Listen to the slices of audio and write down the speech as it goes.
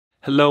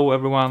Hello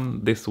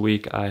everyone, this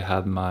week I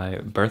had my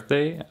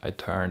birthday. I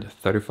turned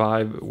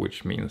 35,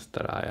 which means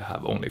that I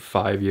have only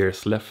 5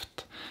 years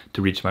left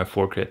to reach my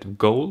 4 creative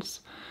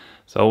goals.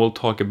 So I will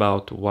talk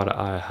about what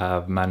I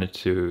have managed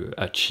to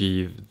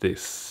achieve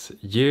this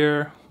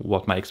year,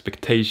 what my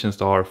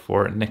expectations are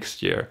for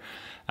next year,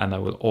 and I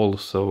will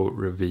also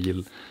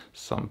reveal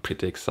some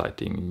pretty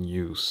exciting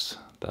news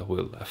that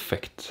will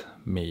affect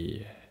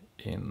me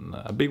in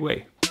a big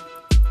way.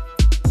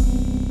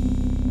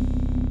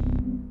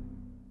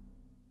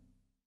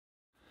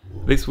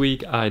 This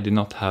week I did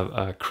not have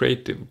a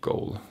creative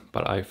goal,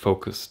 but I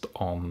focused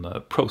on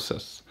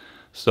process.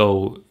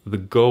 So the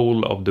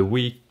goal of the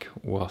week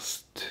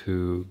was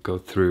to go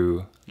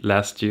through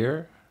last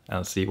year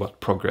and see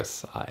what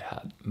progress I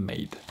had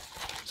made.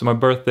 So my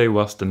birthday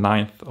was the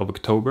 9th of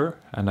October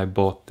and I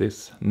bought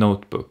this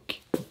notebook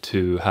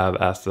to have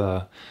as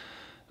a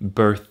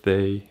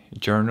birthday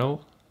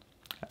journal.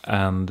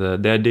 And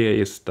the idea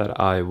is that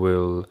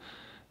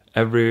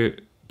every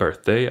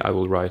birthday I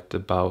will write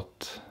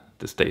about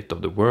the state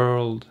of the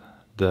world,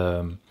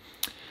 the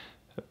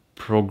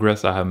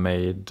progress I have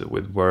made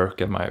with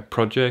work and my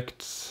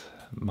projects,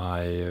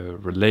 my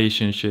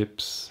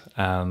relationships,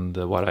 and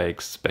what I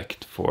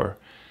expect for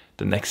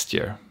the next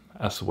year,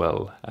 as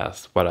well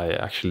as what I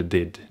actually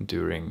did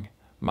during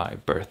my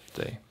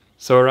birthday.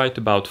 So I write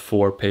about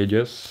 4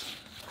 pages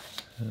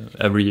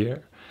every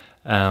year,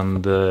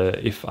 and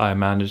if I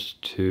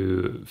manage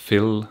to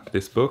fill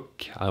this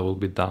book, I will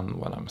be done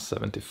when I'm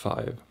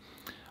 75.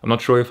 I'm not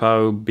sure if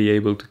I'll be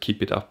able to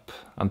keep it up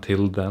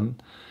until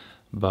then,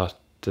 but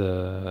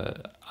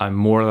I'm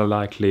more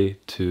likely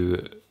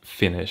to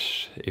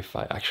finish if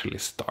I actually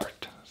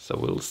start, so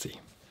we'll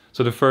see.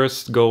 So the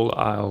first goal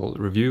I'll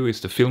review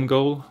is the film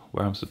goal,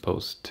 where I'm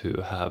supposed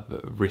to have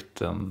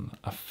written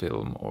a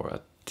film or a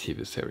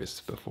TV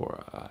series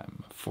before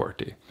I'm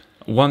 40.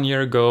 1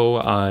 year ago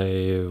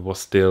I was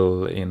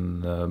still in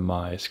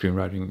my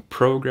screenwriting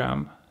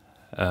program.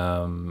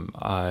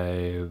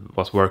 I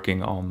was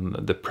working on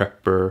the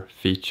Prepper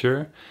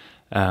feature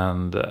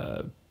and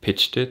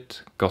pitched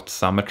it, got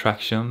some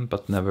attraction,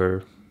 but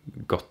never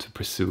got to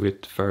pursue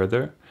it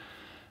further.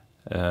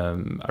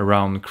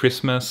 Around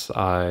Christmas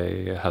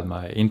I had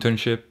my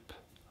internship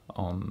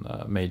on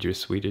a major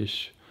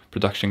Swedish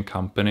production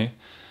company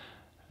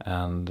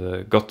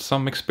and got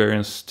some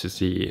experience to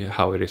see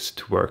how it is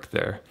to work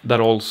there. That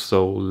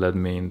also led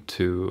me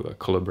into a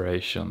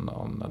collaboration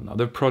on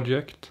another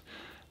project.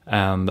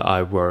 And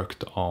I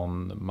worked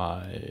on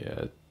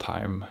my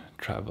time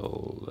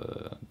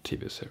travel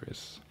TV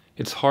series.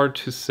 It's hard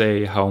to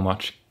say how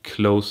much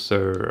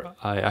closer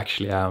I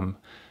actually am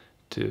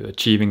to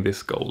achieving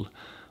this goal,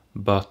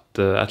 but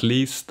at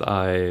least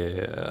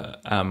I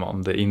am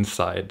on the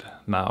inside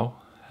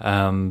now.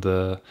 And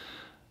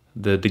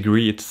the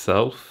degree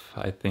itself,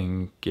 I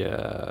think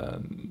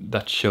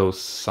that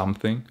shows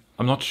something.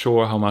 I'm not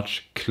sure how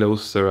much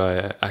closer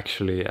I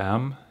actually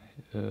am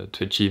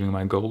to achieving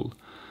my goal.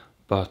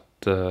 But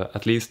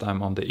at least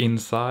I'm on the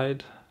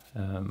inside.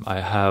 I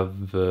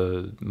have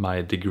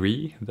my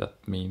degree, that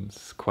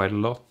means quite a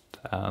lot,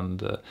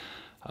 and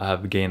I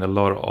have gained a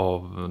lot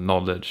of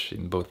knowledge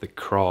in both the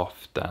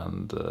craft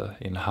and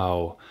in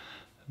how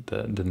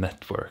the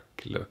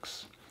network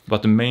looks.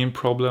 But the main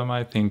problem,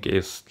 I think,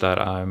 is that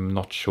I'm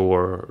not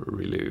sure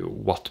really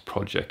what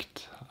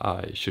project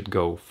I should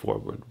go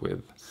forward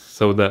with.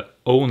 So the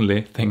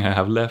only thing I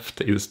have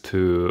left is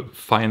to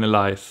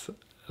finalize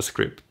a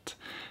script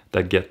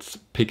that gets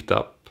picked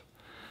up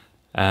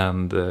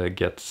and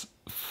gets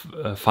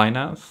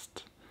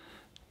financed,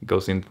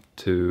 goes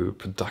into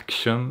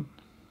production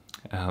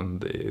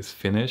and is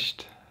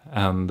finished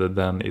and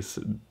then is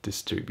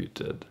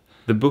distributed.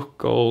 The book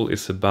goal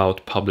is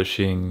about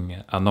publishing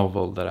a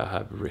novel that I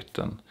have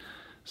written.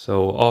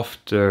 So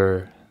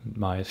after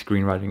my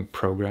screenwriting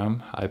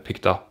program, I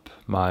picked up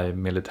my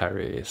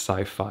military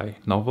sci-fi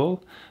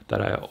novel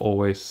that I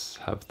always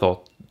have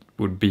thought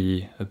would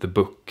be the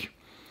book.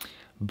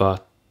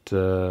 But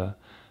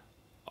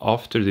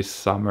after this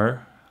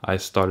summer I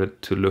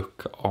started to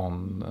look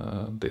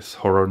on this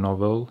horror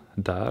novel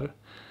Där,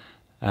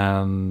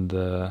 and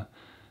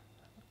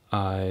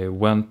I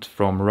went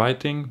from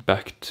writing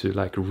back to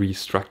like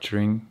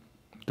restructuring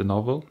the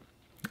novel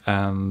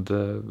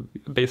and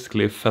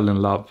basically fell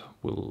in love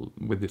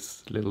with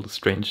this little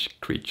strange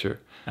creature.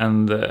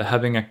 And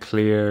having a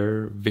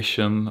clear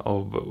vision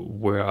of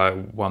where I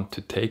want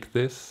to take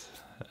this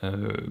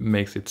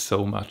makes it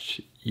so much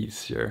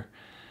easier.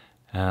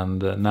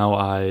 And now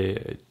I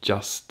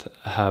just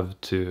have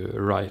to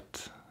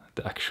write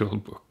the actual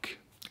book.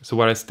 So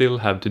what I still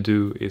have to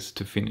do is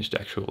to finish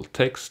the actual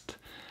text.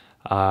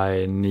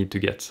 I need to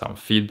get some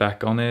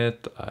feedback on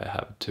it. I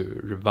have to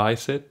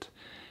revise it.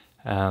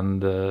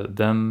 And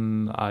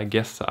then I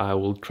guess I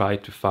will try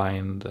to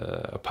find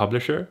a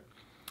publisher.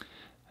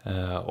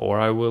 Or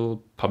I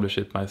will publish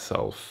it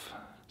myself.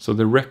 So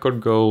the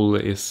record goal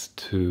is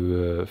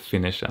to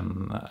finish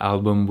an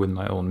album with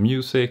my own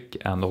music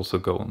and also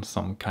go on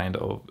some kind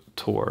of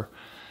tour.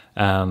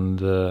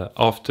 And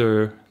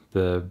after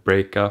the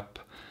breakup,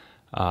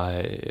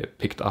 I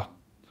picked up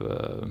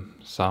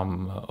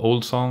some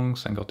old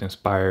songs and got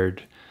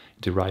inspired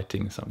into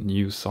writing some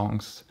new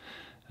songs,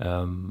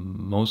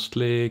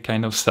 mostly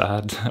kind of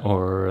sad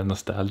or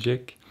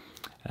nostalgic.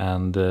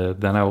 And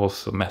then I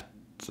also met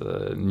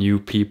new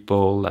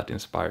people that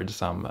inspired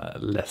some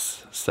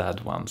less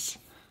sad ones.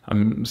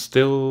 I'm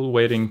still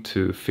waiting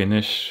to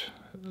finish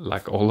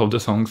like all of the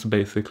songs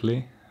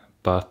basically,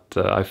 but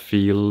I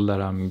feel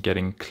that I'm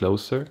getting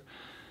closer.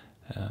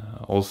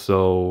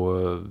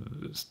 Also,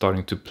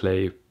 starting to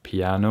play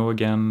piano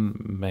again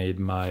made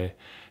my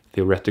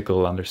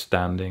theoretical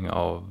understanding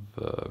of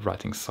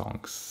writing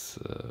songs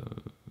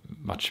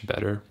much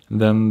better. And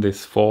then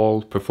this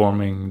fall,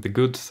 performing The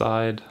Good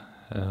Side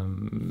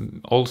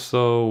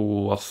also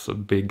was a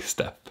big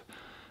step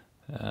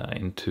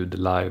into the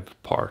live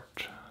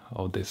part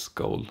of this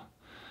goal.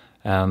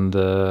 And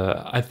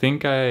I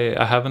think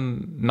I have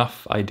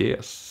enough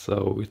ideas,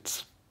 so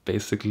it's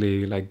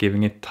basically like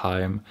giving it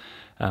time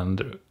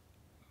and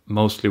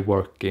mostly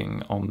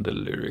working on the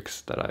lyrics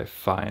that I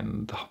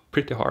find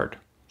pretty hard.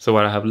 So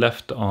what I have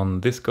left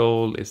on this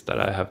goal is that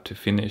I have to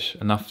finish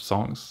enough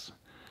songs.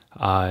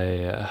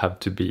 I have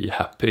to be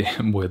happy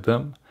with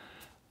them.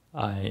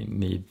 I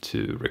need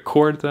to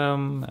record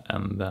them,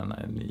 and then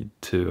I need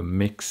to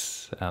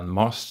mix and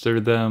master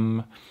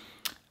them,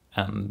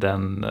 and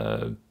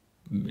then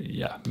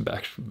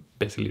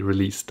basically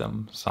release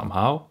them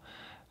somehow.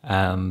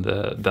 And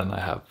then I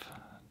have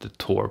the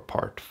tour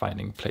part,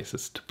 finding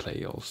places to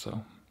play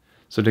also.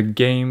 So the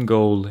game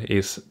goal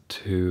is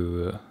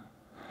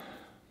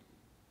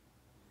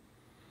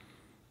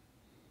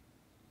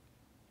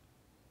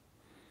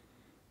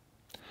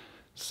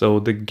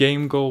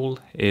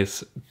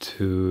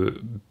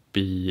to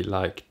be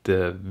like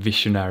the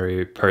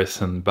visionary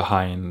person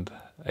behind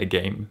a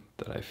game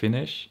that I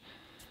finish.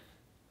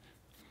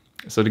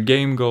 So the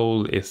game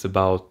goal is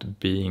about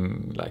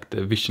being like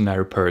the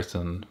visionary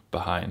person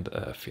behind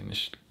a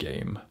finished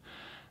game.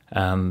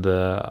 And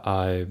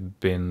I've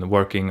been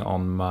working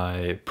on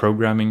my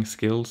programming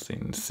skills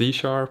in C#.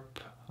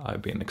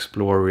 I've been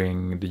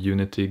exploring the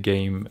Unity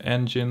game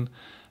engine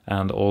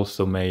and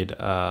also made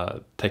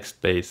a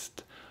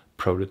text-based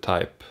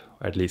prototype,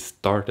 or at least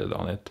started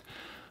on it,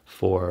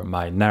 for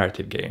my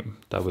narrative game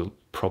that will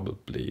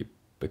probably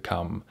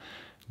become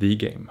the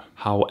game.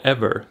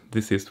 However,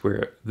 this is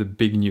where the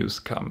big news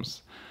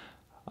comes.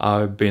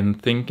 I've been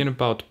thinking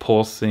about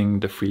pausing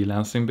the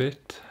freelancing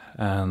bit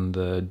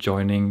and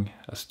joining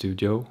a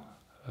studio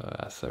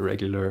as a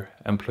regular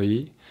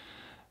employee.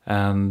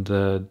 And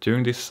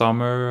during this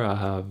summer I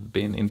have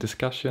been in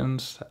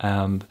discussions,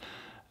 and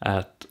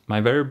at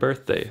my very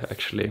birthday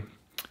actually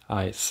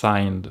I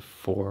signed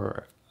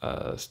for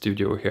a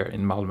studio here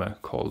in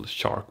Malmö called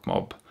Shark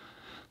Mob.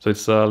 So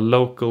it's a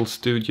local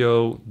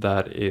studio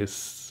that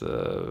is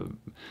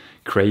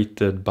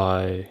created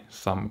by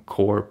some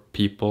core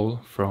people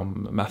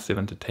from Massive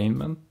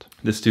Entertainment.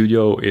 The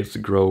studio is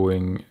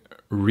growing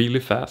really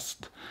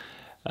fast,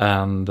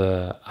 and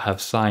I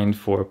have signed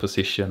for a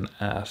position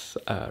as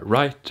a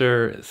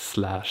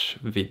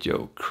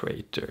writer/video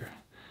creator.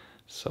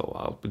 So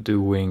I'll be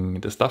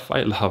doing the stuff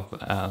I love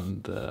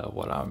and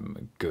what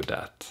I'm good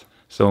at.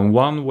 So in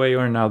one way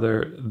or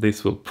another,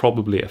 this will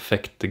probably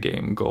affect the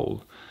game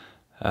goal,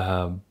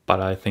 but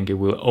I think it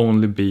will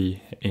only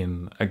be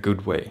in a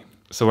good way.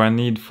 So what I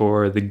need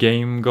for the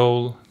game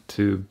goal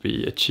to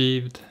be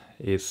achieved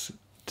is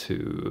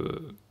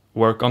to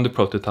work on the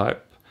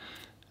prototype,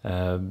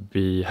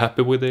 be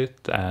happy with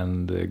it,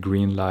 and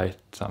greenlight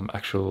some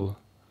actual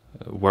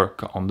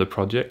work on the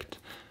project,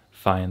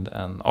 find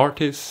an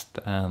artist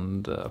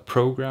and a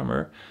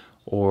programmer,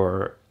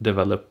 or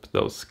develop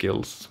those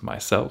skills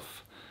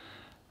myself.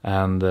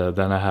 And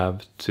then I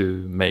have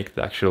to make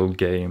the actual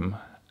game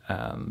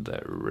and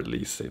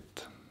release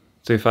it.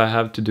 So if I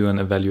have to do an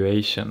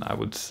evaluation, I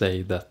would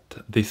say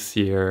that this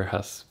year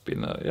has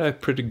been a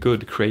pretty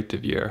good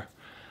creative year.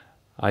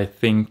 I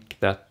think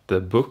that the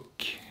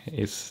book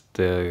is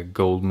the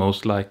goal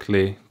most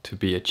likely to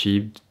be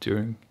achieved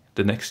during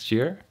the next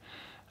year.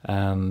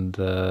 And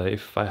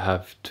if I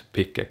have to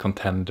pick a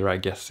contender, I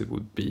guess it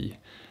would be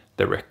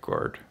the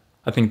record.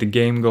 I think the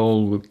game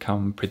goal will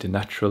come pretty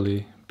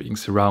naturally, being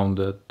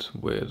surrounded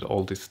with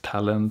all this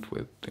talent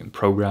in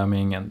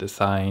programming and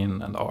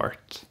design and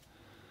art.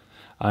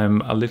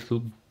 I'm a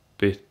little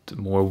bit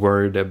more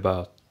worried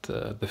about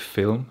the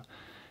film,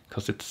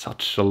 because it's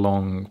such a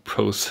long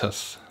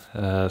process.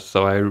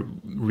 So I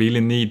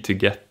really need to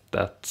get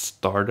that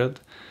started.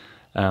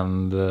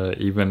 And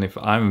even if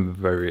I'm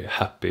very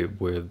happy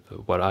with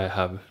what I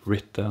have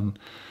written,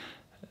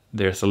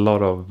 there's a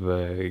lot of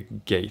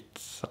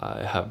gates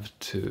I have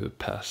to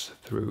pass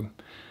through.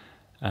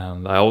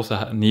 And I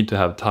also need to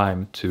have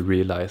time to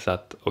realize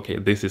that, okay,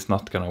 this is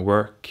not gonna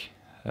work.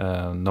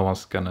 No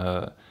one's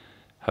gonna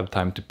have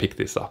time to pick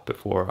this up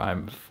before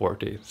I'm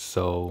 40,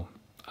 so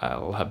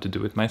I'll have to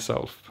do it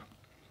myself.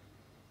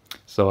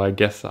 So I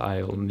guess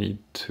I'll need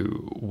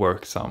to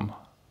work some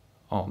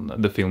on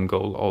the film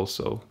goal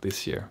also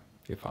this year,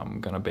 if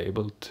I'm gonna be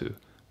able to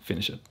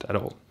finish it at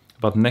all.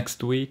 But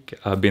next week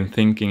I've been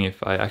thinking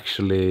if I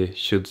actually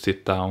should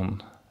sit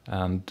down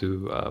and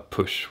do a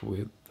push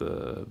with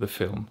the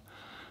film.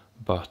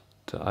 But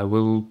I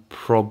will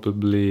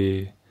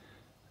probably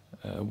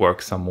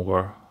work some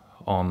more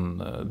on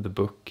the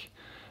book.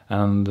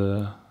 And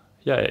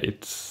yeah,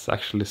 it's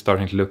actually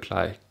starting to look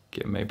like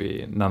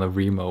maybe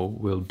NaNoWriMo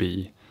will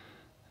be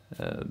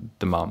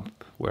the month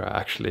where I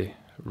actually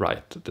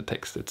write the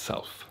text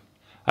itself.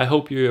 I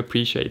hope you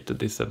appreciated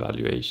this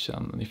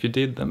evaluation. If you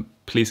did, then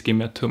please give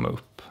me a thumb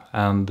up.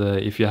 And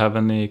if you have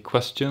any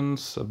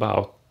questions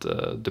about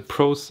the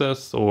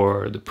process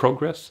or the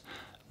progress,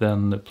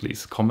 then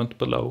please comment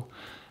below.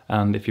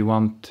 And if you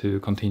want to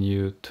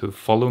continue to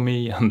follow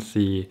me and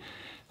see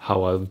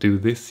how I'll do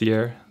this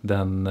year,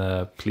 then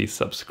please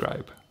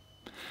subscribe.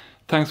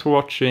 Thanks for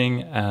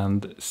watching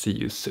and see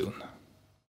you soon.